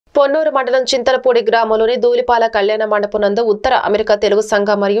పొన్నూరు మండలం చింతలపూడి గ్రామంలోని ధూళిపాల కళ్యాణ మండపం నందు ఉత్తర అమెరికా తెలుగు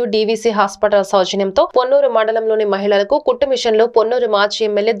సంఘం మరియు డీవీసీ హాస్పిటల్ సౌజన్యంతో పొన్నూరు మండలంలోని మహిళలకు కుట్టు మిషన్లు పొన్నూరు మాజీ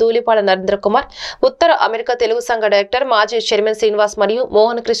ఎమ్మెల్యే ధూళిపాల నరేంద్ర కుమార్, ఉత్తర అమెరికా తెలుగు సంఘ డైరెక్టర్ మాజీ చైర్మన్ శ్రీనివాస్ మరియు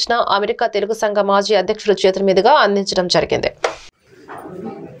మోహన్ కృష్ణ అమెరికా తెలుగు సంఘ మాజీ అధ్యక్షుడు చేతుల మీదుగా అందించడం జరిగింది.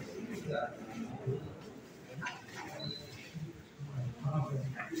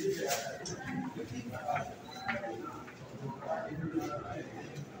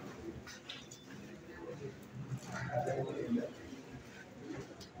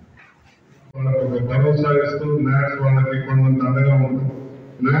 భరోసా ఇస్తూ మ్యాథ్స్ వాళ్ళకి కొంత అండగా ఉంటుంది.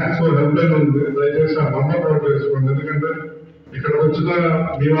 మ్యాథ్స్ హెల్ప్ ఉంది, దయచేసి ఆ నంబర్ నోట్ చేసుకోండి. ఎందుకంటే ఇక్కడ వచ్చిన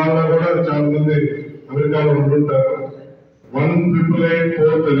మీ వాళ్ళ కూడా చాలా మంది అమెరికాలో ఉంటుంటారు.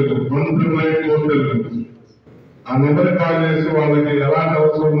 18884 తెలుగు 18884 తెలుగు ఆ నెంబర్ కాల్ చేసి వాళ్ళకి ఎలాంటి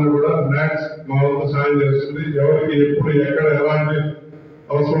అవసరం ఉన్నా కూడా మ్యాథ్స్ మా వాళ్ళతో సాయం చేస్తుంది. ఎవరికి ఎప్పుడు ఎక్కడ ఎలాంటి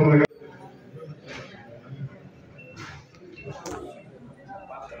అవసరం ఉన్నా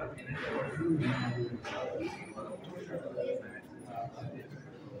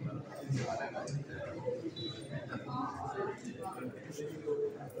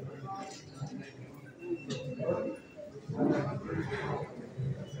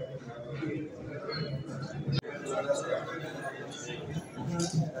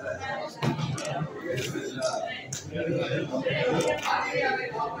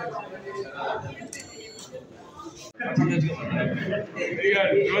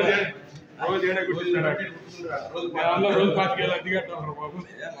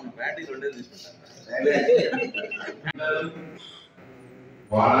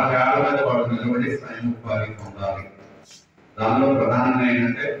వాళ్ళ జాగ్రత్తగా వాళ్ళు నిలబడి స్వయంపాలన పొందాలి. దానిలో ప్రధానంగా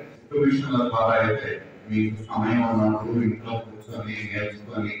ఏంటంటే కుటుంబ విషయాల ద్వారా అయితే మీకు సమయం ఉన్నప్పుడు ఇంట్లో కూర్చొని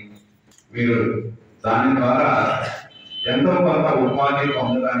నేర్చుకొని మీరు దాని ద్వారా ఎంతో కొంత ఉపాధి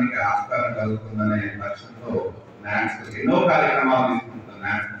పొందడానికి ఆస్కారం కలుగుతుందనే లక్ష్యంతో న్యాట్స్ ఎన్నో కార్యక్రమాలు తీసుకుంటారు.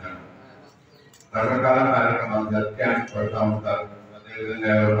 న్యాట్స్ రకరకాల కార్యక్రమాలు హెల్త్ క్యాంప్స్ పెడతా ఉంటారు. అదేవిధంగా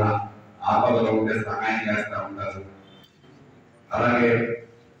ఎవరైనా ఆపదలో ఉంటే సహాయం చేస్తూ ఉంటారు. అలాగే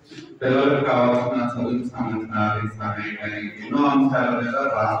పిల్లలకు కావాల్సిన చదువుకు సంబంధించిన ఆర్థిక సహాయం కానీ ఎన్నో అంశాల మీద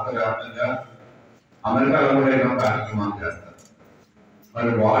రాష్ట్ర వ్యాప్తంగా అమెరికాలో కూడా ఎన్నో కార్యక్రమాలు చేస్తారు.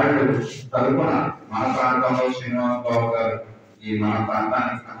 మరి వాళ్ళు తరపున మన ప్రాంతంలో శ్రీనివాస్ బాబు గారు ఈ మన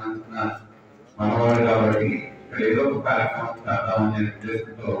ప్రాంతానికి సంబంధించిన మనవాడు కాబట్టి ఇక్కడ ఏదో ఒక కార్యక్రమం చేద్దామనే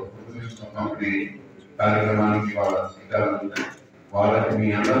ఉద్దేశంతో కంపెనీ కార్యక్రమానికి వాళ్ళ శ్రీకారం వాళ్ళకి మీ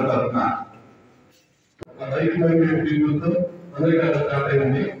అందరి తరఫున అమెరికా స్టార్ట్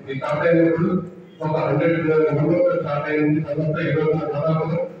అయింది. ఈ స్టార్ట్ అయినప్పుడు ఒక 100 మెంబర్స్ స్టార్ట్ అయింది. తర్వాత ఈరోజు దాదాపు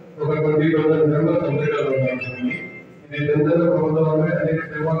ఒక 20,000 మెంబర్స్ అమెరికాలో ఉన్నారు. ఇది జనరల్ ప్రభుత్వం అనేక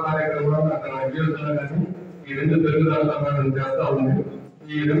సేవా కార్యక్రమాలు అక్కడ ఉద్యోగాలు కానీ ఈ 2 తెలుగు రాష్ట్రాలను చేస్తా ఉంది.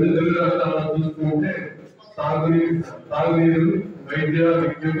 ఈ 2 తెలుగు రాష్ట్రాలను చూసుకుంటే తాగునీరు, వైద్య,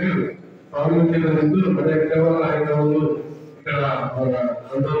 విద్యుత్, ప్రాముఖ్యతలు అనేక సేవా కార్యక్రమాలు ఇక్కడ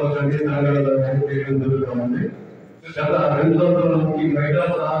ఆందోళన చేయడం జరుగుతుంది. గత 2 సంవత్సరాల నుంచి మహిళా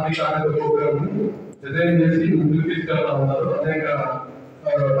ఆర్థిక ప్రోగ్రామ్ డిజైన్ చేసి ముందుకు తీసుకెళ్తా ఉన్నారు. అనేక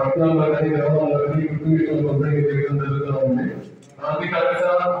పట్టణాల్లో కానీ గ్రామాల్లో కానీ కుటుంబీకులు పంపిణీ చేయడం జరుగుతూ ఉంది.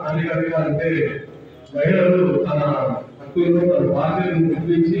 ఆర్థికంగా అంటే మహిళలు తన హక్కులను, తన బాధ్యతను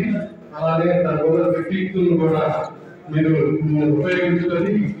గుర్తించి అలానే తన ఉన్న వ్యక్తిత్వం కూడా మీరు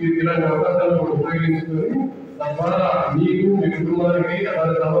ఉపయోగించుకొని ఇలాంటి అవకాశాలను కూడా ఉపయోగించుకొని తద్వారా మీకు, మీ కుటుంబానికి,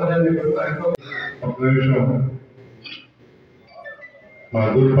 అలాగే సమాజానికి మా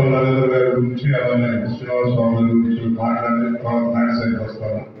ధూళిపాల నరేంద్ర గారి గురించి అలానే శ్రీనివాస్ స్వామి గురించి మాట్లాడి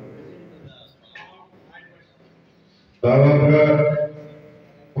వస్తాను. దాదాపుగా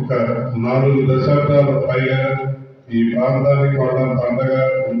ఒక 4 దశాబ్దాల పైగా ఈ ప్రాంతానికి వాళ్ళ పండగ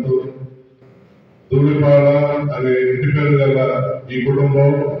ఉంటూ ధూళిపాల అనే ఇంటి పేరు గల ఈ కుటుంబం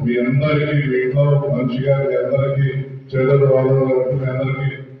మీ అందరికీ, మీ ఇంట్లో మంచిగా మీ అందరికీ చేదోడు వాదనలు మీ అందరికీ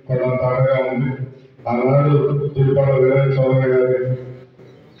కూడా తాటగా ఉంది. ఆనాడు ధూళిపాల వీరయ్య చౌదరి గారి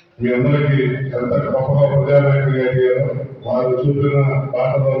మీ అందరికీ ఎంత గొప్పగా ప్రజానాయకులు అయ్యారో వారు చూపిన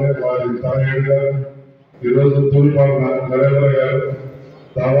బాటలోనే వారి తనయుడిగా ఈరోజు ధూళిపాల నరేంద్ర గారు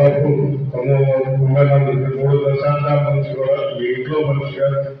దాదాపు 93 దశాబ్దాల నుంచి కూడా మీ ఇంట్లో మంచిగా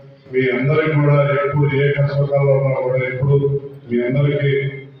మీ అందరికీ కూడా ఎప్పుడు ఏ కష్టకాలంలో ఉన్నా కూడా ఎప్పుడు మీ అందరికీ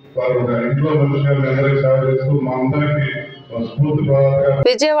వారు ఇంట్లో మంచిగా మీ అందరికీ సేవ చేస్తూ మా అందరికీ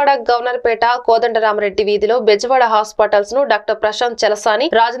విజయవాడ గవర్నర్పేట కోదండరామరెడ్డి వీధిలో బెజవాడ హాస్పిటల్స్ ను డాక్టర్ ప్రశాంత్ చలసాని,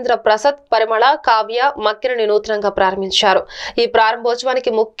 రాజేంద్ర ప్రసాద్, పరిమళ, కావ్య, మక్కిరిని నూతనంగా ప్రారంభించారు. ఈ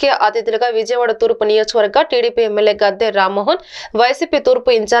ప్రారంభోత్సవానికి ముఖ్య అతిథులుగా విజయవాడ తూర్పు నియోజకవర్గ TDP MLA Gadde Rammohan, YCP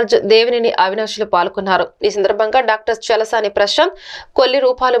తూర్పు ఇన్ఛార్జ్ దేవినేని అవినాష్లు పాల్గొన్నారు. ఈ సందర్భంగా డాక్టర్ చలసాని ప్రశాంత్ కొల్లి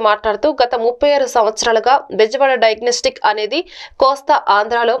రూపాలు మాట్లాడుతూ గత 36 సంవత్సరాలుగా బెజవాడ డయాగ్నోస్టిక్ అనేది కోస్తా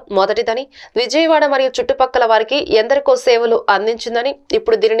ఆంధ్రాలో మొదటిదని, విజయవాడ మరియు చుట్టుపక్కల వారికి ఎందరికో సేవలు అందించిందని,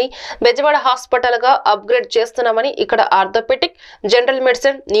 ఇప్పుడు దీనిని బెజవాడ హాస్పిటల్ గా అప్గ్రేడ్ చేస్తున్నామని, ఇక్కడ orthopaedic, general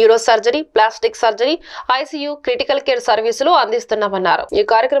medicine, neuro surgery, plastic surgery, ICU, critical care సర్వీసులు అందిస్తున్నామన్నారు. ఈ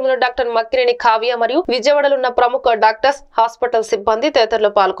కార్యక్రమంలో డాక్టర్ మక్కినేని కావ్య మరియు విజయవాడలో ఉన్న ప్రముఖ డాక్టర్స్, హాస్పిటల్ సిబ్బంది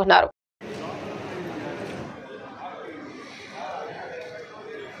తదితరులు పాల్గొన్నారు.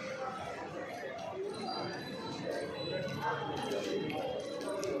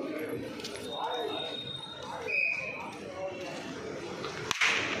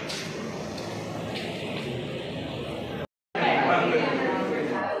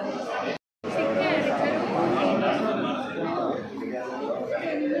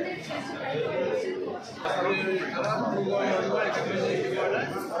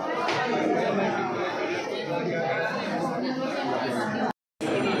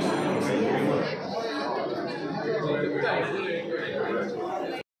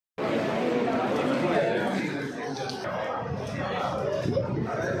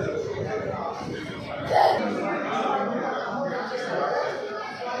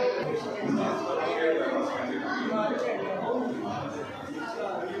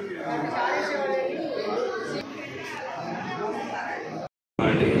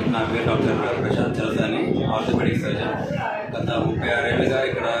 నా పేరు doctor Prashanth Chalasani, orthopaedic surgeon. గత 36 ఏళ్ళుగా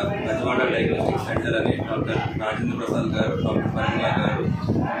ఇక్కడ బెజవాడ డయాగ్నోస్టిక్ సెంటర్ అని డాక్టర్ రాజేంద్ర ప్రసాద్ గారు, డాక్టర్ పరిమళ గారు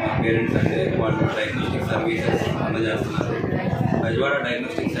మా పేరెంట్స్ అంటే వాళ్ళు డయాగ్నోస్టిక్ సర్వీసెస్ అందజేస్తున్నారు. బెజవాడ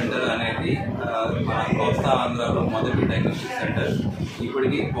డయాగ్నోస్టిక్ సెంటర్ అనేది మన కోస్తా ఆంధ్రాలో మొదటి డయాగ్నోస్టిక్ సెంటర్.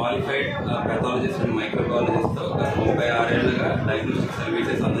 ఇప్పటికీ క్వాలిఫైడ్ పెథాలజిస్ట్ అండ్ మైక్రోబయాలజిస్ట్తో గత 36 ఏళ్ళుగా డయాగ్నోస్టిక్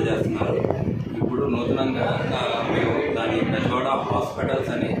సర్వీసెస్ అందజేస్తున్నారు. ఇప్పుడు నూతనంగా మేము దాని బెజవాడ హాస్పిటల్స్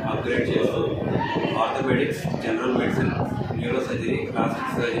అని అప్గ్రేడ్ చేస్తూ orthopaedics, general medicine, neuro surgery,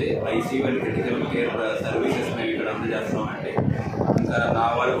 plastic surgery, ICU and critical care services మేము ఇక్కడ అందజేస్తున్నామండి. ఇంకా నా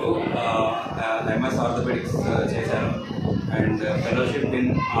వరకు ఎంఎస్ ఆర్థోపెడిక్స్ చేశాను and fellowship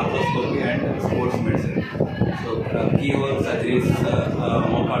in arthroscopy and sports medicine. So key hole surgeries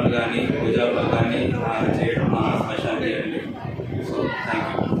మోకాళ్ళు కానీ భుజాలు కానీ చేయడం నా స్పెషాలిటీ అండి. So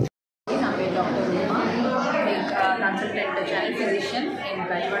thank you. Consultant general physician in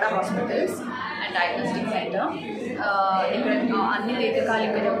Bajwada Hospitals and Diagnostic Center. ఇక్కడ అన్ని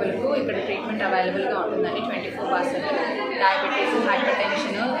దీర్ఘకాలిక జబ్బులకు ఇక్కడ ట్రీట్మెంట్ అవైలబుల్గా ఉంటుందండి 24/7. Diabetes, hyper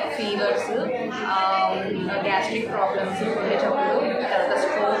tension, fevers, gastric problems, గుండె జబ్బులు, తర్వాత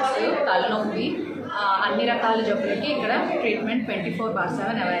స్ట్రోక్స్, తలనొప్పి, అన్ని రకాల జబ్బులకి ఇక్కడ ట్రీట్మెంట్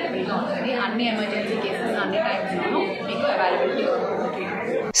 24/7 అవైలబుల్గా ఉంటుంది. అన్ని ఎమర్జెన్సీ కేసెస్ అన్ని టైమ్స్లోనూ మీకు అవైలబిలిటీ ఉంటుంది.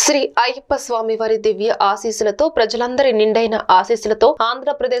 శ్రీ అయ్యప్ప స్వామి వారి దివ్య ఆశీస్సులతో, ప్రజలందరి నిండైన ఆశీస్సులతో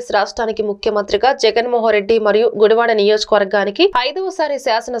ఆంధ్రప్రదేశ్ రాష్ట్రానికి ముఖ్యమంత్రిగా జగన్మోహన్ రెడ్డి మరియు గుడివాడ నియోజకవర్గానికి 5వసారి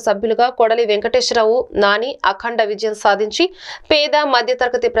శాసనసభ్యులుగా కొడలి వెంకటేశ్వరరావు నాని అఖండ విజయం సాధించి పేద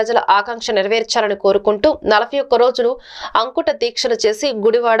మధ్యతరగతి ప్రజల ఆకాంక్ష నెరవేర్చాలని కోరుకుంటూ 41 రోజులు అంకుట దీక్షలు చేసి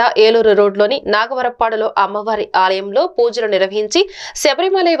గుడివాడ ఏలూరు రోడ్లోని నాగవరప్పాడులో అమ్మవారి ఆలయంలో పూజలు నిర్వహించి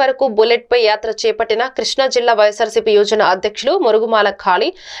శబరిమల వరకు బుల్లెట్ పై యాత్ర చేపట్టిన కృష్ణా జిల్లా వైఎస్ఆర్సీపీ యోజన అధ్యక్షులు మురుగుమాల ఖాళీ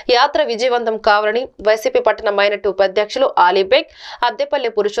యాత్ర విజయవంతం కావాలని వైసీపీ పట్టణ మైనటు ఉపాధ్యక్షులు ఆలీబేగ్, అద్దెపల్లి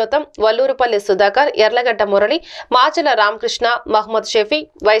పురుషోత్తం, వల్లూరుపల్లి సుధాకర్, ఎర్లగడ్డ మురళి, మాచల రామకృష్ణ, మహమ్మద్ షఫీ,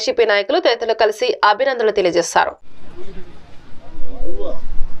 వైసీపీ నాయకులు తదితరులు కలిసి అభినందనలు తెలియజేశారు.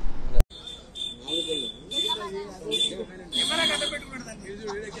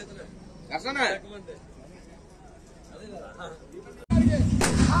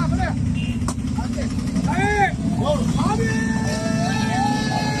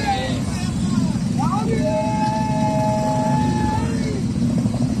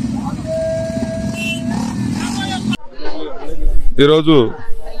 ఈరోజు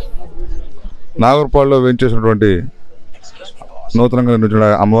నాగర్పాడులో వేయించేసినటువంటి నూతనంగా నిర్మించిన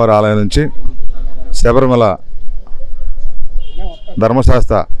అమ్మవారి ఆలయం నుంచి శబరిమల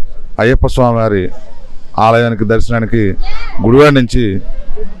ధర్మశాస్త్ర అయ్యప్ప స్వామి వారి ఆలయానికి దర్శనానికి గుడివాడ నుంచి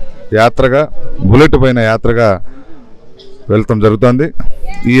యాత్రగా బుల్లెట్ పైన యాత్రగా వెళ్తాం జరుగుతుంది.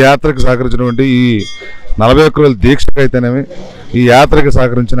 ఈ యాత్రకు సహకరించినటువంటి ఈ 41 రోజుల దీక్షకైతేనేమి, ఈ యాత్రకి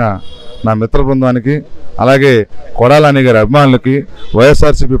సహకరించిన నా మిత్ర బృందానికి, అలాగే కొడాలని గారి అభిమానులకి,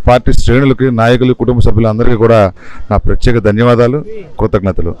 వైఎస్ఆర్సీపీ పార్టీ శ్రేణులకి, నాయకులు, కుటుంబ సభ్యులందరికీ కూడా నా ప్రత్యేక ధన్యవాదాలు,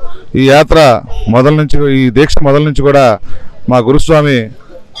 కృతజ్ఞతలు. ఈ యాత్ర ఈ దీక్ష మొదల నుంచి కూడా మా గురుస్వామి,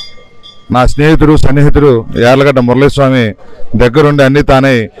 నా స్నేహితుడు, సన్నిహితుడు యార్లగడ్డ మురళీస్వామి దగ్గరుండి అన్ని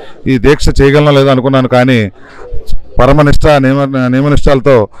తానే ఈ దీక్ష చేయగలనో లేదో అనుకున్నాను. కానీ పరమనిష్ట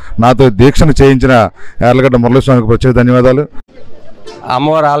నియమనిష్టాలతో నాతో దీక్షను చేయించిన యార్లగడ్డ మురళీస్వామికి ప్రత్యేక ధన్యవాదాలు.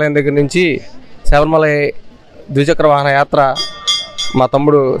 అమ్మవారి ఆలయం దగ్గర నుంచి శబరిమల ద్విచక్ర వాహన యాత్ర మా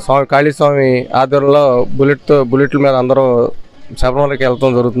తమ్ముడు కాళీస్వామి ఆధ్వర్యంలో బుల్లెట్ల మీద అందరూ శబరిమలకి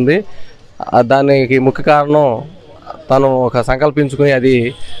వెళ్ళటం జరుగుతుంది. దానికి ముఖ్య కారణం తను ఒక సంకల్పించుకుని, అది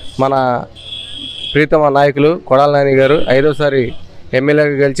మన ప్రీతమ నాయకులు కొడాలని గారు 5వసారి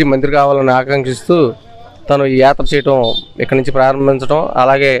ఎమ్మెల్యేగా గెలిచి మంత్రి కావాలని ఆకాంక్షిస్తూ తను ఈ యాత్ర చేయటం, ఇక్కడి నుంచి ప్రారంభించడం,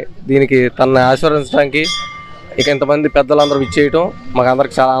 అలాగే దీనికి తనని ఆశీర్వదించడానికి ఇక ఇంతమంది పెద్దలందరూ విచ్చేయటం మాకు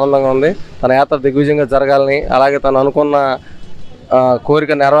అందరికి చాలా ఆనందంగా ఉంది. తన యాత్ర దిగ్విజయంగా జరగాలని, అలాగే తను అనుకున్న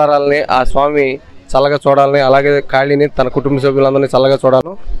కోరిక నెరవేరాలని, ఆ స్వామి చల్లగా చూడాలని, అలాగే కాళీని తన కుటుంబ సభ్యులందరినీ చల్లగా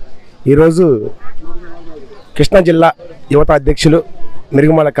చూడాలని. ఈరోజు కృష్ణా జిల్లా యువత అధ్యక్షులు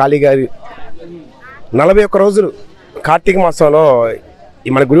మిరుగుమల కాళీ గారి 41 రోజులు కార్తీక మాసంలో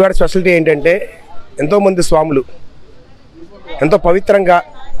మన గుడివాడ స్పెషాలిటీ ఏంటంటే, ఎంతోమంది స్వాములు ఎంతో పవిత్రంగా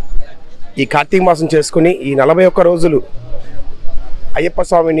ఈ కార్తీక మాసం చేసుకుని ఈ 41 రోజులు అయ్యప్ప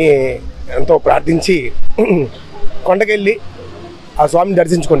స్వామిని ఎంతో ప్రార్థించి కొండకెళ్ళి ఆ స్వామిని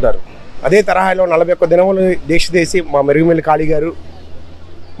దర్శించుకుంటారు. అదే తరహాలో 41 దినములు దీక్ష చేసి మా మిరుగుమల కాళీ గారు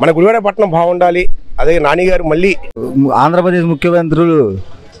మన గుడివాడ పట్టణం బాగుండాలి, అదే నాని గారు మళ్ళీ ఆంధ్రప్రదేశ్ ముఖ్యమంత్రులు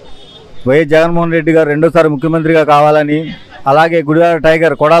వైఎస్ జగన్మోహన్ రెడ్డి గారు 2వసారి ముఖ్యమంత్రిగా కావాలని, అలాగే గుడివాడ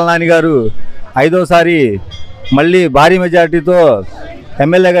టైగర్ కొడాలని గారు 5వసారి మళ్ళీ భారీ మెజార్టీతో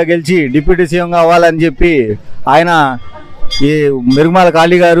ఎమ్మెల్యేగా గెలిచి డిప్యూటీ సీఎంగా అవ్వాలని చెప్పి ఆయన ఈ మిరుగుమల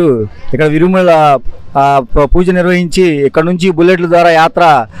కాళీ గారు ఇక్కడ విరుమల పూజ నిర్వహించి ఇక్కడ నుంచి బుల్లెట్ల ద్వారా యాత్ర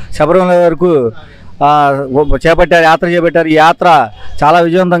శబరిమల వరకు యాత్ర చేపట్టారు. ఈ యాత్ర చాలా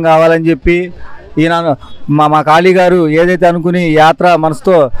విజయవంతం కావాలని చెప్పి ఈయన మా కాళీ గారు ఏదైతే అనుకుని యాత్ర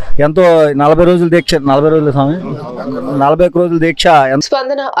మనసుతో ఎంతో 40 రోజుల దీక్ష 41 రోజుల దీక్ష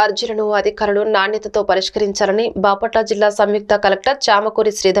స్పందన అర్జీలను అధికారులు నాణ్యతతో పరిష్కరించాలని బాపట్ల జిల్లా సంయుక్త కలెక్టర్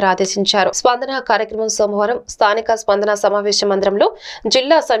చామకూరి శ్రీధర్ ఆదేశించారు. స్పందన కార్యక్రమం సోమవారం స్థానిక స్పందన సమావేశ మందిరంలో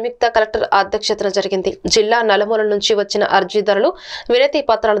జిల్లా సంయుక్త కలెక్టర్ అధ్యక్షతన జరిగింది. జిల్లా నలుమూలల నుంచి వచ్చిన అర్జీదారులు వినతి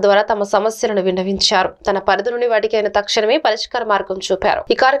పత్రాల ద్వారా తమ సమస్యలను విన్నవించారు. తన పరిధిలోని వాటికి అయిన తక్షణమే పరిష్కార మార్గం చూపారు.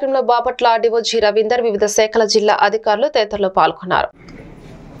 ఈ కార్యక్రమంలో బాపట్ల ఆర్డీఓ జి రవీందర్, వివిధ శాఖల జిల్లా అధికారులు తదితరులు పాల్గొన్నారు.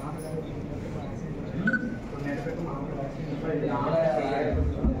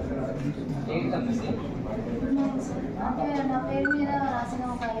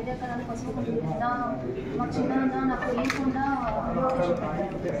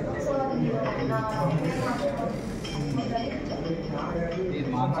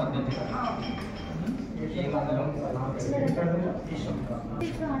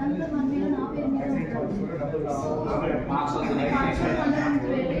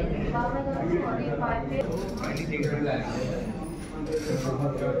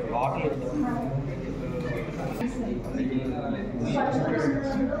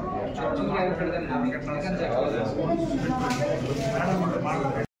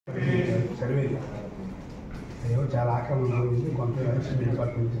 చాలా ఆక్రమణ కొంత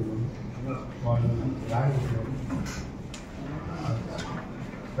డిపార్ట్మెంట్ వాళ్ళు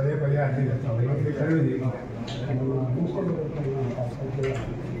పదే అర్థం చేస్తాం.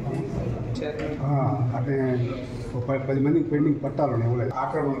 అంటే 10 మందికి పెండింగ్ పట్టాలని ఇవ్వలేదు.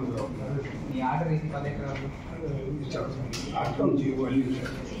 ఆక్రమణలో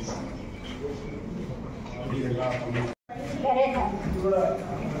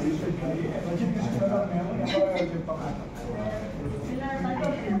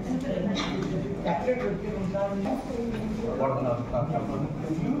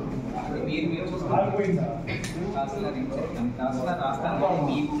మీరు రాస్తాను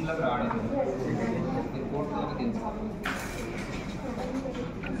మీ భూమిలోకి రావడం కోర్టులోకి తెలుసుకోవాలి.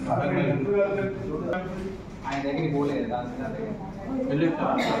 ఆయన దగ్గరికి పోలేదు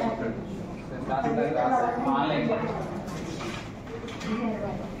ఆన్లైన్.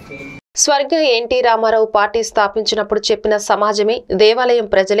 స్వర్గీయ ఎన్టీ రామారావు పార్టీ స్థాపించినప్పుడు చెప్పిన సమాజమే దేవాలయం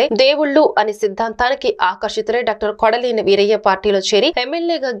ప్రజలే దేవుళ్ళు అని సిద్ధాంతానికి ఆకర్షితులై డాక్టర్ కొడలేని వీరయ్య పార్టీలో చేరి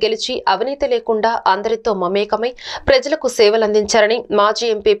ఎమ్మెల్యేగా గెలిచి అవినీతి లేకుండా అందరితో మమేకమై ప్రజలకు సేవలందించారని మాజీ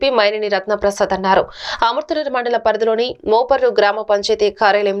ఎంపీపీ మైనేని రత్నప్రసాద్ అన్నారు. అమృతనగర్ మండల పరిధిలోని మోపర్రు గ్రామ పంచాయతీ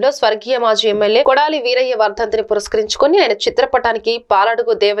కార్యాలయంలో స్వర్గీయ మాజీ ఎమ్మెల్యే కొడాలి వీరయ్య వర్ధంతిని పురస్కరించుకుని ఆయన చిత్రపటానికి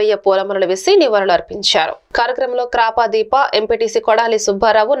పాలడుగు దేవయ్య పూలమాలలు వేసి నివాళులు అర్పించారు. కార్యక్రమంలో క్రాపా దీప, ఎంపీటీసీ కొడాలి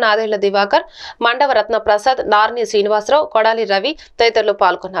సుబ్బారావు, నాదేళ్ల దివాకర్, మండవరత్న ప్రసాద్, నార్ని శ్రీనివాసరావు, కొడాలి రవి తదితరులు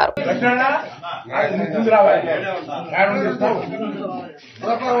పాల్గొన్నారు.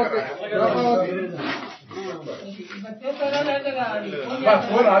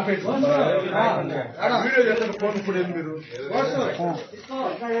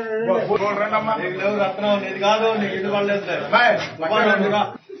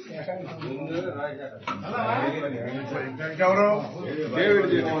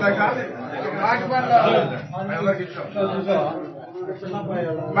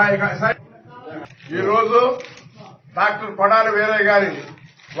 ఈ రోజు డాక్టర్ కొడాలి వీరయ్య గారి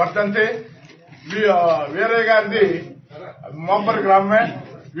వర్ధంతి. వీరయ్య గారిది మోంపర్ గ్రామమే.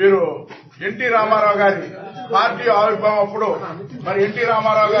 వీరు ఎన్టీ రామారావు గారి పార్టీ ఆవిర్భావం అప్పుడు మరి ఎన్టీ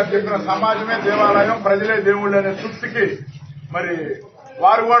రామారావు గారు చెప్పిన సమాజమే దేవాలయం, ప్రజలే దేవుళ్ళు అనే సూక్తికి మరి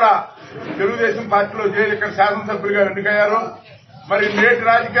వారు కూడా తెలుగుదేశం పార్టీలో చేరి ఇక్కడ శాసనసభ్యులుగా ఎన్నికయ్యారు. మరి నేటి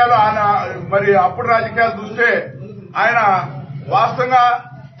రాజకీయాలు ఆయన మరి అప్పుడు రాజకీయాలు చూస్తే ఆయన వాస్తవంగా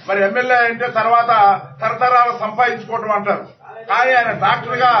మరి ఎమ్మెల్యే అంటే తర్వాత తరతరాలు సంపాదించుకోవటం అంటారు. కానీ ఆయన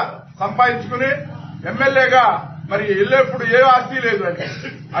డాక్టర్ గా సంపాదించుకుని ఎమ్మెల్యేగా మరి ఎప్పుడు ఏ ఆస్తి లేదు అని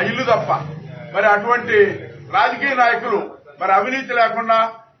ఆ ఇల్లు తప్ప. మరి అటువంటి రాజకీయ నాయకులు మరి అవినీతి లేకుండా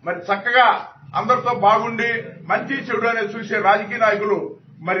మరి చక్కగా అందరితో బాగుండి మంచి చెడు అనేది చూసే రాజకీయ నాయకులు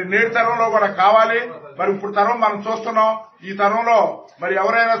మరి నేటి తరంలో కూడా కావాలి. మరి ఇప్పుడు తరం మనం చూస్తున్నాం. ఈ తరంలో మరి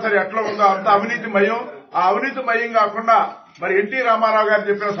ఎవరైనా సరే ఎట్లా ఉందో అంత అవినీతిమయం. ఆ అవినీతిమయం కాకుండా మరి ఎన్టీ రామారావు గారు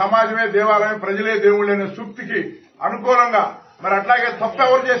చెప్పిన సమాజమే దేవాలయం, ప్రజలే దేవుళ్ళు అనే సూక్తికి అనుకూలంగా మరి అట్లాగే తప్పు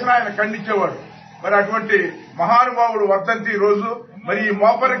ఎవరు చేసినా ఆయన ఖండించేవాడు. మరి అటువంటి మహానుభావుడు వర్ధంతి రోజు. మరి ఈ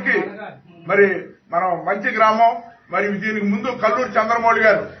మోపరికి మరి మనం మంచి గ్రామం. మరి దీనికి ముందు కల్లూరు చంద్రమౌళి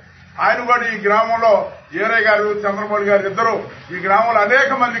గారు ఆయన కూడా ఈ గ్రామంలో వీరయ్య గారు, చంద్రమౌళి గారు ఇద్దరు ఈ గ్రామంలో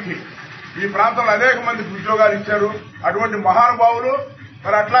అనేక మందికి, ఈ ప్రాంతంలో అనేక మందికి ఉద్యోగాలు ఇచ్చారు. అటువంటి మహానుభావులు.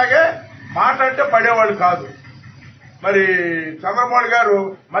 మరి అట్లాగే మాట్లాడితే పడేవాళ్ళు కాదు. మరి చంద్రమౌళి గారు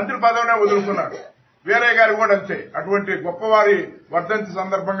మంత్రి పదవినే వదులుకున్నాడు. వీరయ్య గారు కూడా అంతే. అటువంటి గొప్పవారి వర్ధంతి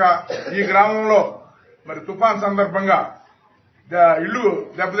సందర్భంగా ఈ గ్రామంలో మరి తుఫాన్ సందర్భంగా ఇల్లు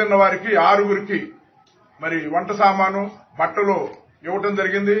దెబ్బతిన్న వారికి 6గురికి మరి వంట సామాను, బట్టలు ఇవ్వటం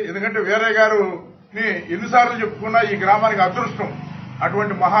జరిగింది. ఎందుకంటే వీరయ్య గారుని ఎన్నిసార్లు చెప్పుకున్నా ఈ గ్రామానికి అదృష్టం.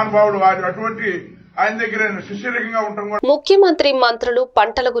 అటువంటి మహానుభావుడు వారు. అటువంటి ఆయన దగ్గర శిష్యులంగా ఉంటాం. ముఖ్యమంత్రి మంత్రులు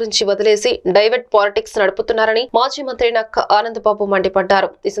పంటల గురించి వదిలేసి డైవర్ట్ పాలిటిక్స్ నడుపుతున్నారని మాజీ మంత్రి నక్క ఆనందబాబు మండిపడ్డారు.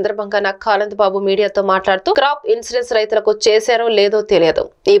 ఈ సందర్భంగా నక్క ఆనందబాబు మీడియాతో మాట్లాడుతూ క్రాప్ ఇన్సూరెన్స్ రైతులకు చేశారో లేదో తెలియదు.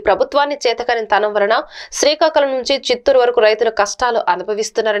 ఈ ప్రభుత్వాన్ని చేతకాని తనం వలన శ్రీకాకుళం నుంచి చిత్తూరు వరకు రైతులు కష్టాలు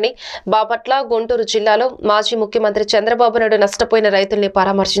అనుభవిస్తున్నారని, బాపట్ల, గుంటూరు జిల్లాలో మాజీ ముఖ్యమంత్రి చంద్రబాబు నాయుడు నష్టపోయిన రైతుల్ని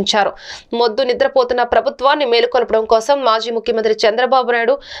పరామర్శించారు. మొద్దు నిద్రపోతున్న ప్రభుత్వాన్ని మేలుకొల్పడం కోసం మాజీ ముఖ్యమంత్రి చంద్రబాబు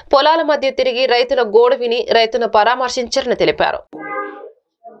నాయుడు పొలాల మధ్య తిరిగి రైతుల గోడు విని రైతును పరామర్శించారని తెలిపారు.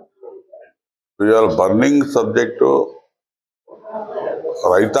 బర్నింగ్ సబ్జెక్టు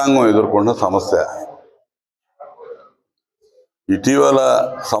రైతాంగం ఎదుర్కొన్న సమస్య. ఇటీవల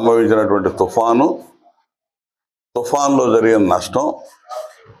సంభవించినటువంటి తుఫాన్లో జరిగిన నష్టం,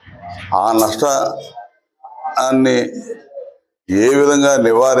 ఆ నష్టాన్ని ఏ విధంగా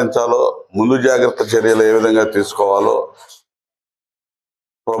నివారించాలో, ముందు జాగ్రత్త చర్యలు ఏ విధంగా తీసుకోవాలో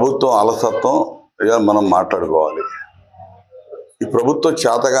ప్రభుత్వం అలసత్వం ఇక మనం మాట్లాడుకోవాలి. ఈ ప్రభుత్వ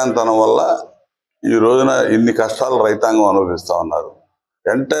చేతకాంతనం వల్ల ఈ రోజున ఇన్ని కష్టాలు రైతాంగం అనుభవిస్తూ ఉన్నారు.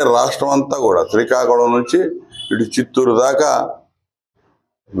 ఎంటైర్ రాష్ట్రం అంతా కూడా శ్రీకాకుళం నుంచి ఇటు చిత్తూరు దాకా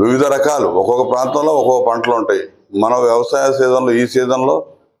వివిధ రకాలు, ఒక్కొక్క ప్రాంతంలో ఒక్కొక్క పంటలు ఉంటాయి. మన వ్యవసాయ సీజన్లో ఈ సీజన్లో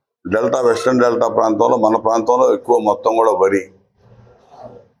డెల్టా, వెస్ట్రన్ డెల్టా ప్రాంతంలో, మన ప్రాంతంలో ఎక్కువ మొత్తం కూడా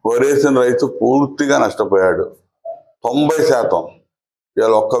వరేసిన రైతు పూర్తిగా నష్టపోయాడు. 90%.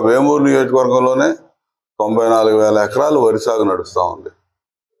 ఇవాళ ఒక్క వేమూరు నియోజకవర్గంలోనే 94,000 ఎకరాలు వరి సాగు నడుస్తూ ఉంది.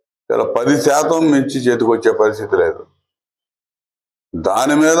 ఇలా 10% మించి చేతికొచ్చే పరిస్థితి లేదు.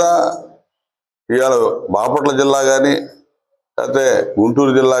 దాని మీద ఇవాళ బాపట్ల జిల్లా కానీ లేకపోతే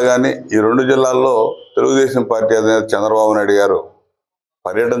గుంటూరు జిల్లా కానీ, ఈ 2 జిల్లాల్లో తెలుగుదేశం పార్టీ అధినేత చంద్రబాబు నాయుడు గారు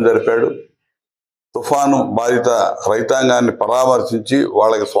పర్యటన జరిపాడు. తుఫాను బాధిత రైతాంగాన్ని పరామర్శించి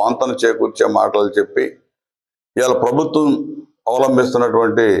వాళ్ళకి స్వాంతన చేకూర్చే మాటలు చెప్పి ఇవాళ ప్రభుత్వం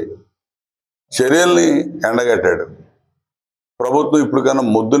అవలంబిస్తున్నటువంటి చర్యల్ని ఎండగట్టాడు. ప్రభుత్వం ఇప్పటికైనా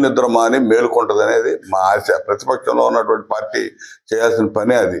ముద్దు నిద్ర మాని మేలుకుంటుంది అనేది మా ఆశ. ప్రతిపక్షంలో ఉన్నటువంటి పార్టీ చేయాల్సిన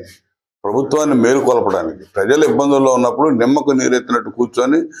పని అది. ప్రభుత్వాన్ని మేలుకొల్పడానికి, ప్రజలు ఇబ్బందుల్లో ఉన్నప్పుడు నిమ్మకు నీరెత్తినట్టు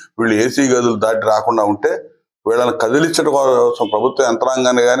కూర్చొని వీళ్ళు ఏసీ గదులు దాటి రాకుండా ఉంటే వీళ్ళని కదిలించడం కోసం ప్రభుత్వ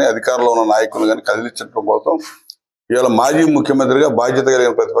యంత్రాంగాన్ని కానీ, అధికారంలో ఉన్న నాయకులు కానీ కదిలించడం కోసం ఇవాళ మాజీ ముఖ్యమంత్రిగా బాధ్యత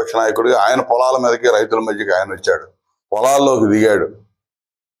కలిగిన ప్రతిపక్ష నాయకుడిగా ఆయన పొలాల మీదకి, రైతుల మధ్యకి ఆయన వచ్చాడు. పొలాల్లోకి దిగాడు.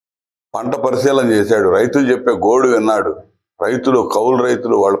 పంట పరిశీలన చేశాడు, రైతులు చెప్పే గోడు విన్నాడు. రైతులు, కౌలు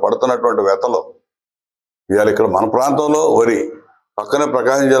రైతులు వాళ్ళు పడుతున్నటువంటి వ్యతలు. ఇవాళ ఇక్కడ మన ప్రాంతంలో వరి, పక్కనే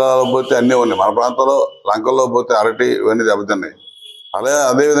ప్రకాశం జిల్లాలో పోతే అన్నీ ఉన్నాయి. మన ప్రాంతంలో లంకల్లో పోతే అరటి ఇవన్నీ దెబ్బతిన్నాయి.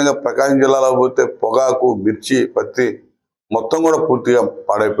 అదేవిధంగా ప్రకాశం జిల్లాలో పోతే పొగాకు, మిర్చి, పత్తి మొత్తం కూడా పూర్తిగా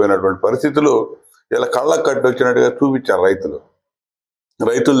పాడైపోయినటువంటి పరిస్థితులు ఇలా కళ్ళకు కట్టి వచ్చినట్టుగా చూపించారు రైతులు.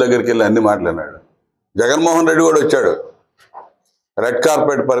 రైతుల దగ్గరికి వెళ్ళి అన్ని మాట్లాడినాడు. జగన్మోహన్ రెడ్డి కూడా వచ్చాడు, రెడ్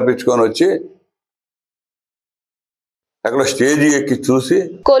కార్పెట్ పరిపించుకొని వచ్చి అక్కడ స్టేజీ ఎక్కి చూసి.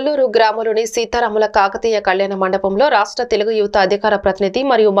 కొల్లూరు గ్రామంలోని సీతారాముల కాకతీయ కళ్యాణ మండపంలో రాష్ట్ర తెలుగు యువత అధికార ప్రతినిధి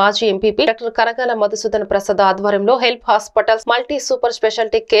మరియు మాజీ ఎంపీపీ డాక్టర్ కనకాల మధుసూదన్ ప్రసాద్ ఆధ్వర్యంలో help hospitals multi super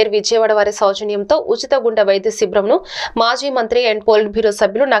speciality care Vijayawada వారి సౌజన్యంతో ఉచిత గుండె వైద్య శిబిరంను మాజీ మంత్రి అండ్ పోలిట్ బ్యూరో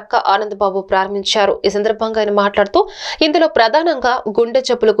సభ్యులు నక్క ఆనందబాబు ప్రారంభించారు. ఈ సందర్భంగా ఆయన మాట్లాడుతూ ఇందులో ప్రధానంగా గుండె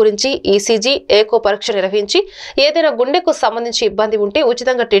జబ్బుల గురించి ఈసీజీ, ఏకో పరీక్ష నిర్వహించి ఏదైనా గుండెకు సంబంధించి ఇబ్బంది ఉంటే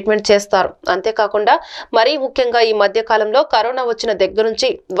ఉచితంగా ట్రీట్మెంట్ చేస్తారు. అంతేకాకుండా మరీ ముఖ్యంగా ఈ మధ్య కాలంలో కరోనా వచ్చిన దగ్గర నుంచి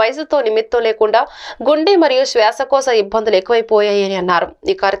వయసుతో నిమిత్తం లేకుండా గుండె మరియు శ్వాసకోశ ఇబ్బందులు ఎక్కువైపోయాయని అన్నారు.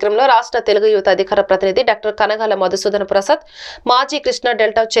 ఈ కార్యక్రమంలో రాష్ట్ర తెలుగు యువత అధికార ప్రతినిధి డాక్టర్ కనగాల మధుసూదన్ ప్రసాద్, మాజీ కృష్ణా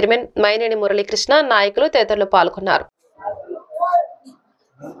డెల్టా చైర్మన్ మైనేని మురళీకృష్ణ, నాయకులు తదితరులు పాల్గొన్నారు.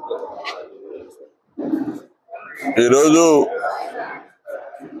 ఈరోజు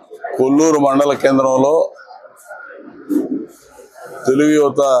కొల్లూరు మండల కేంద్రంలో తెలుగు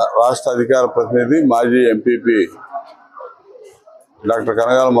యువత రాష్ట్ర అధికార ప్రతినిధి మాజీ ఎంపీపీ డాక్టర్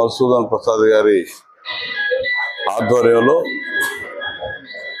కనగాల మధుసూదన్ ప్రసాద్ గారి ఆధ్వర్యంలో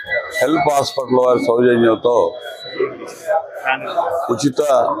హెల్ప్ హాస్పిటల్ వారి సౌజన్యంతో ఉచిత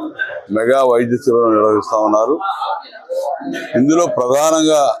మెగా వైద్య శిబిరం నిర్వహిస్తా ఉన్నారు. ఇందులో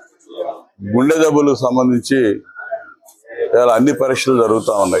ప్రధానంగా గుండె జబ్బులకు సంబంధించి అన్ని పరీక్షలు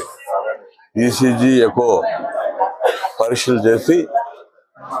జరుగుతూ ఉన్నాయి. ఈసీజీ, ఎకో పరీక్షలు చేసి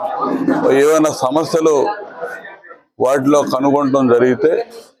ఏమైనా సమస్యలు వాటిలో కనుగొనడం జరిగితే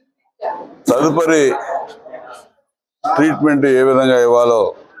తదుపరి ట్రీట్మెంట్ ఏ విధంగా ఇవ్వాలో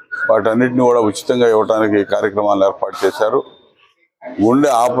వాటన్నిటిని కూడా ఉచితంగా ఇవ్వడానికి కార్యక్రమాలు ఏర్పాటు చేశారు. గుండె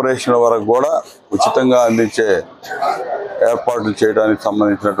ఆపరేషన్ వరకు కూడా ఉచితంగా అందించే ఏర్పాట్లు చేయడానికి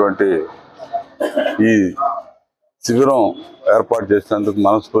సంబంధించినటువంటి ఈ శిబిరం ఏర్పాటు చేసినందుకు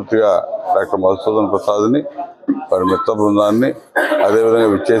మనస్ఫూర్తిగా డాక్టర్ మధుసూదన్ ప్రసాద్ని, వారి మిత్ర బృందాన్ని, అదేవిధంగా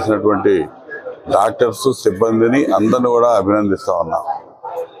విచ్చేసినటువంటి డాక్టర్స్, సిబ్బందిని అందరిని కూడా అభినందిస్తా ఉన్నాం.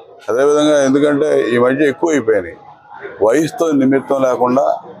 అదేవిధంగా ఎందుకంటే ఈ మధ్య ఎక్కువ అయిపోయినాయి. వయసుతో నిమిత్తం లేకుండా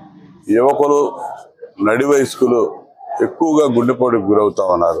యువకులు, నడి వయస్కులు ఎక్కువగా గుండెపోటుకు గురవుతా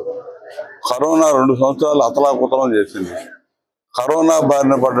ఉన్నారు. కరోనా 2 సంవత్సరాలు అతలాకుతలం చేసింది. కరోనా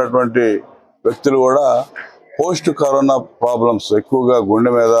బారిన పడినటువంటి వ్యక్తులు కూడా పోస్ట్ కరోనా ప్రాబ్లమ్స్ ఎక్కువగా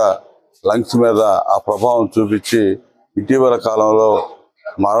గుండె మీద, లంగ్స్ మీద ఆ ప్రభావం చూపించి ఇటీవల కాలంలో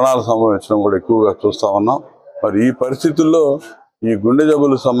మరణాలు సంభవించడం కూడా ఎక్కువగా చూస్తూ ఉన్నాం. మరి ఈ పరిస్థితుల్లో ఈ గుండె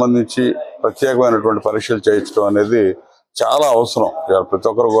జబ్బులకు సంబంధించి ప్రత్యేకమైనటువంటి పరీక్షలు చేయించడం అనేది చాలా అవసరం. ప్రతి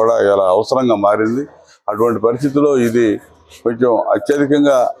ఒక్కరు కూడా ఇలా అవసరంగా మారింది. అటువంటి పరిస్థితుల్లో ఇది కొంచెం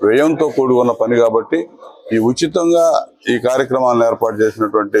అత్యధికంగా వ్యయంతో కూడుకున్న పని కాబట్టి ఈ ఉచితంగా ఈ కార్యక్రమాలను ఏర్పాటు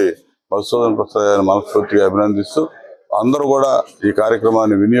చేసినటువంటి మధుసూదన్ ప్రసాద్ మనస్ఫూర్తిగా అభినందిస్తూ అందరూ కూడా ఈ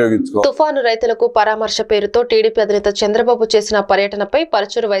కార్యక్రమాన్ని వినియోగించుకోవాలి. తుఫాను రైతులకు పరామర్శ పేరుతో టీడీపీ అధినేత చంద్రబాబు చేసిన పర్యటనపై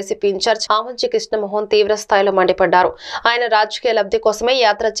పరచూరు వైసీపీ ఇన్ఛార్జ్ ఆమంచి కృష్ణమోహన్ తీవ్ర స్థాయిలో మండిపడ్డారు. ఆయన రాజకీయ లబ్ధి కోసమే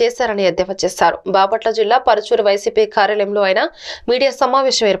యాత్ర చేశారని ఎద్దేవా చేశారు. బాపట్ల జిల్లా పరచూరు వైసీపీ కార్యాలయంలో ఆయన మీడియా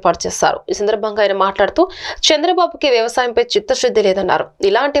సమావేశం ఏర్పాటు చేశారు. ఈ సందర్భంగా ఆయన మాట్లాడుతూ చంద్రబాబుకి వ్యవసాయంపై చిత్తశుద్ధి లేదన్నారు.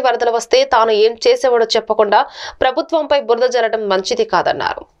 ఇలాంటి వరదలు వస్తే తాను ఏం చేసేవాడో చెప్పకుండా ప్రభుత్వంపై బురద జరగడం మంచిది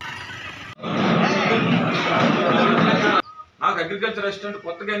కాదన్నారు. నాకు అగ్రికల్చర్ అసిస్టెంట్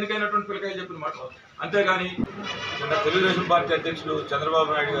కొత్తగా ఎన్నికైనటువంటి పిల్లకాయలు చెప్పిన మాట. అంతేగాని తెలుగుదేశం పార్టీ అధ్యక్షుడు చంద్రబాబు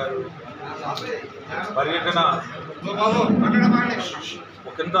నాయుడు గారు పర్యటన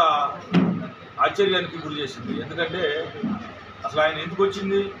ఒకంత ఆశ్చర్యానికి గురి చేసింది. ఎందుకంటే అసలు ఆయన ఎందుకు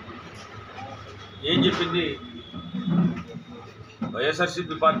వచ్చింది, ఏం చెప్పింది?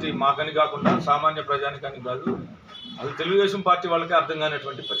 వైఎస్ఆర్సీపీ పార్టీ మాకని కాకుండా సామాన్య ప్రజానికానికి కాదు, అది తెలుగుదేశం పార్టీ వాళ్ళకే అర్థం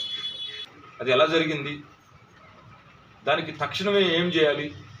కానటువంటి పరిస్థితి. అది ఎలా జరిగింది, దానికి తక్షణమే ఏం చేయాలి,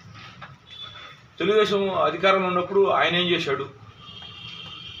 తెలుగుదేశం అధికారంలో ఉన్నప్పుడు ఆయన ఏం చేశాడు,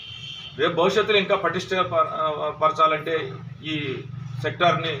 రేపు భవిష్యత్తులో ఇంకా పటిష్టంగా పరచాలంటే ఈ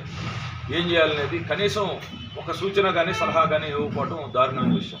సెక్టార్ని ఏం చేయాలనేది కనీసం ఒక సూచన కానీ సలహా కానీ ఇవ్వకపోవడం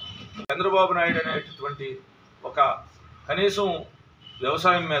దారుణమైన విషయం. చంద్రబాబు నాయుడు అనేటటువంటి ఒక కనీసం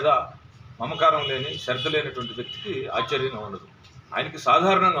వ్యవసాయం మీద మమకారం లేని, శ్రద్ధ లేనటువంటి వ్యక్తికి ఆశ్చర్యంగా ఉండదు. ఆయనకి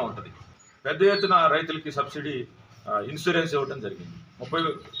సాధారణంగా ఉంటుంది. పెద్ద ఎత్తున రైతులకి సబ్సిడీ ఇన్సూరెన్స్ ఇవ్వడం జరిగింది.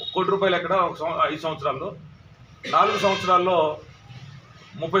 31 కోటి రూపాయలు ఎక్కడ 5 సంవత్సరాల్లో, 4 సంవత్సరాల్లో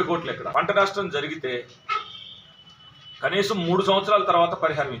 30 కోట్లు ఎక్కడ. పంట నష్టం జరిగితే కనీసం 3 సంవత్సరాల తర్వాత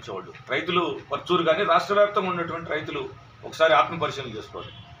పరిహారం ఇచ్చేవాళ్ళు. రైతులు పర్చూరు కానీ రాష్ట్ర వ్యాప్తంగా ఉన్నటువంటి రైతులు ఒకసారి ఆత్మపరిశీలన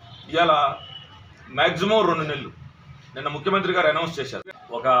చేసుకోవాలి. ఇవాళ మ్యాక్సిమం 2 నెలలు. నిన్న ముఖ్యమంత్రి గారు అనౌన్స్ చేశారు,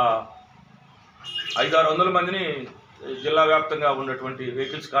 ఒక 500-600 మందిని జిల్లా వ్యాప్తంగా ఉన్నటువంటి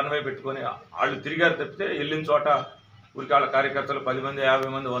వెహికల్స్ కాన్వాయ్ పెట్టుకొని వాళ్ళు తిరిగారు తప్పితే వెళ్ళిన చోట ఊరికి వాళ్ళ కార్యకర్తలు 10 మంది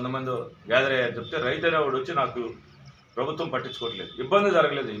 50 మంది 100 మంది గ్యాదర్ అయ్యారు తప్పితే రైతు అనేవాడు వచ్చి నాకు ప్రభుత్వం పట్టించుకోవట్లేదు. ఇబ్బంది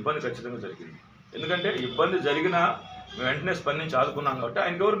జరగలేదు, ఇబ్బంది ఖచ్చితంగా జరిగింది. ఎందుకంటే ఇబ్బంది జరిగినా మేము వెంటనే స్పందించి ఆదుకున్నాం కాబట్టి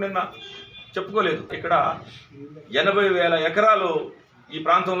ఆయనకి ఎవరు నిన్న చెప్పుకోలేదు. ఇక్కడ 80,000 ఎకరాలు ఈ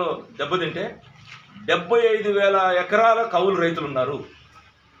ప్రాంతంలో దెబ్బతింటే 75,000 ఎకరాల కౌలు రైతులు ఉన్నారు.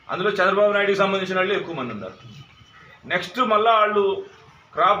 అందులో చంద్రబాబు నాయుడుకి సంబంధించిన వాళ్ళు ఎక్కువ మంది ఉన్నారు. నెక్స్ట్ మళ్ళా వాళ్ళు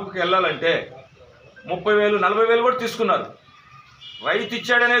క్రాప్కి వెళ్ళాలంటే 30,000 40,000 కూడా తీసుకున్నారు. రైతు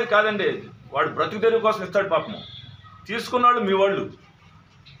ఇచ్చాడనేది కాదండి, వాడు బ్రతుకు తెరువు కోసం ఇస్తాడు పాపం. తీసుకున్న వాళ్ళు మీ వాళ్ళు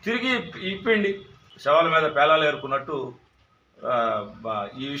తిరిగి ఇప్పిండి. శవాల మీద పేలాలు ఏరుకున్నట్టు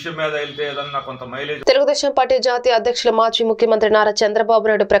ఈ విషయం మీద వెళ్తే ఏదన్నా కొంత మైలేజ్. తెలుగుదేశం పార్టీ జాతీయ అధ్యక్షులు మాజీ ముఖ్యమంత్రి నారా చంద్రబాబు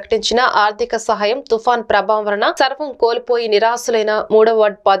నాయుడు ప్రకటించిన ఆర్థిక సహాయం తుఫాన్ ప్రభావం వలన సర్వం కోల్పోయి నిరాశలైన 3వ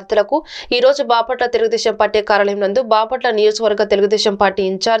వార్డు బాధితులకు ఈ రోజు బాపట్ల తెలుగుదేశం పార్టీ కార్యాలయం నందు బాపట్ల నియోజకవర్గ తెలుగుదేశం పార్టీ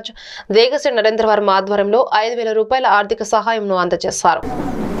ఇన్ఛార్జ్ దేగశ్రీ నరేంద్ర వర్మ ఆధ్వర్యంలో 5,000 రూపాయల ఆర్థిక సహాయంను అందజేశారు.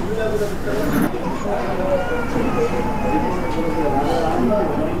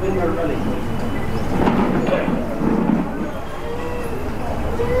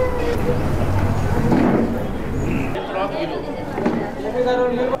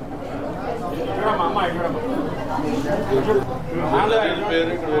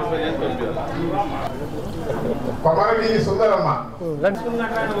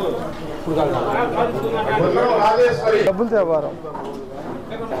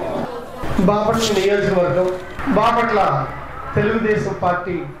 బాపట్ల నియోజకవర్గం బాపట్ల తెలుగుదేశం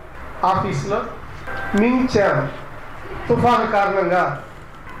పార్టీ ఆఫీసులో మించాం తుఫాను కారణంగా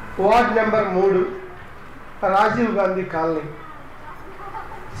ward number 3 Rajiv Gandhi colony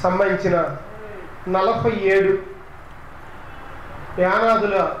సంబంధించిన 47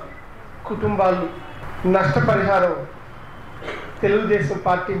 యానాదుల కుటుంబాలు నష్టపరిహారం తెలుగుదేశం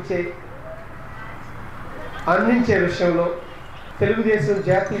పార్టీంచే అందించే విషయంలో తెలుగుదేశం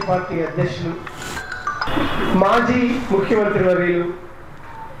జాతీయ పార్టీ అధ్యక్షులు మాజీ ముఖ్యమంత్రి వర్యులు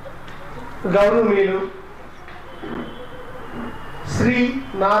గౌరవనీయులు శ్రీ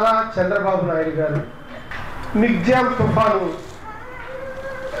నారా చంద్రబాబు నాయుడు గారు మిగ్జాం తుఫాను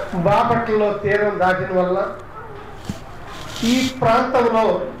బాపట్లలో తీరం దాటిన వల్ల ఈ ప్రాంతంలో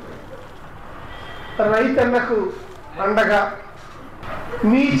రైతన్నకు అండగా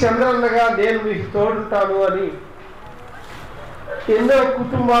మీ చంద్రన్నగా నేను మీకు తోడుంటాను అని ఎన్నో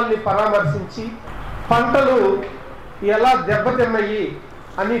కుటుంబాల్ని పరామర్శించి పంటలు ఎలా దెబ్బతిన్నాయి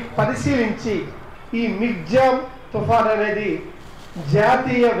అని పరిశీలించి ఈ మిగ్జాం తుఫాన్ అనేది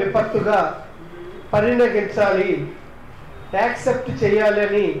జాతీయ విపత్తుగా పరిగణించాలి, యాక్సెప్ట్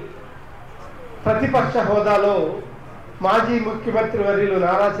చేయాలని ప్రతిపక్ష హోదాలో మాజీ ముఖ్యమంత్రి వర్యులు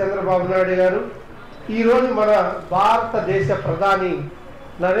నారా చంద్రబాబు నాయుడు గారు ఈరోజు మన భారతదేశ ప్రధాని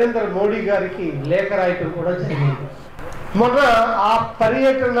నరేంద్ర మోడీ గారికి లేఖ రాయటం కూడా జరిగింది. మొన్న ఆ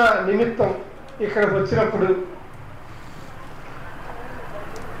పర్యటన నిమిత్తం ఇక్కడికి వచ్చినప్పుడు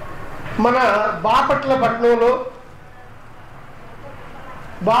మన బాపట్ల పట్టణంలో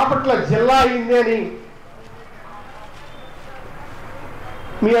బాపట్ల జిల్లా అయింది అని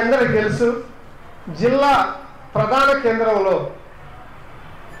మీ అందరికి తెలుసు. జిల్లా ప్రధాన కేంద్రంలో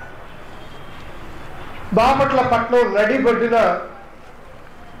బాపట్ల పట్టణం నడిబొడ్డున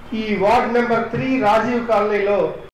ఈ వార్డ్ నెంబర్ 3 రాజీవ్ కాలనీలో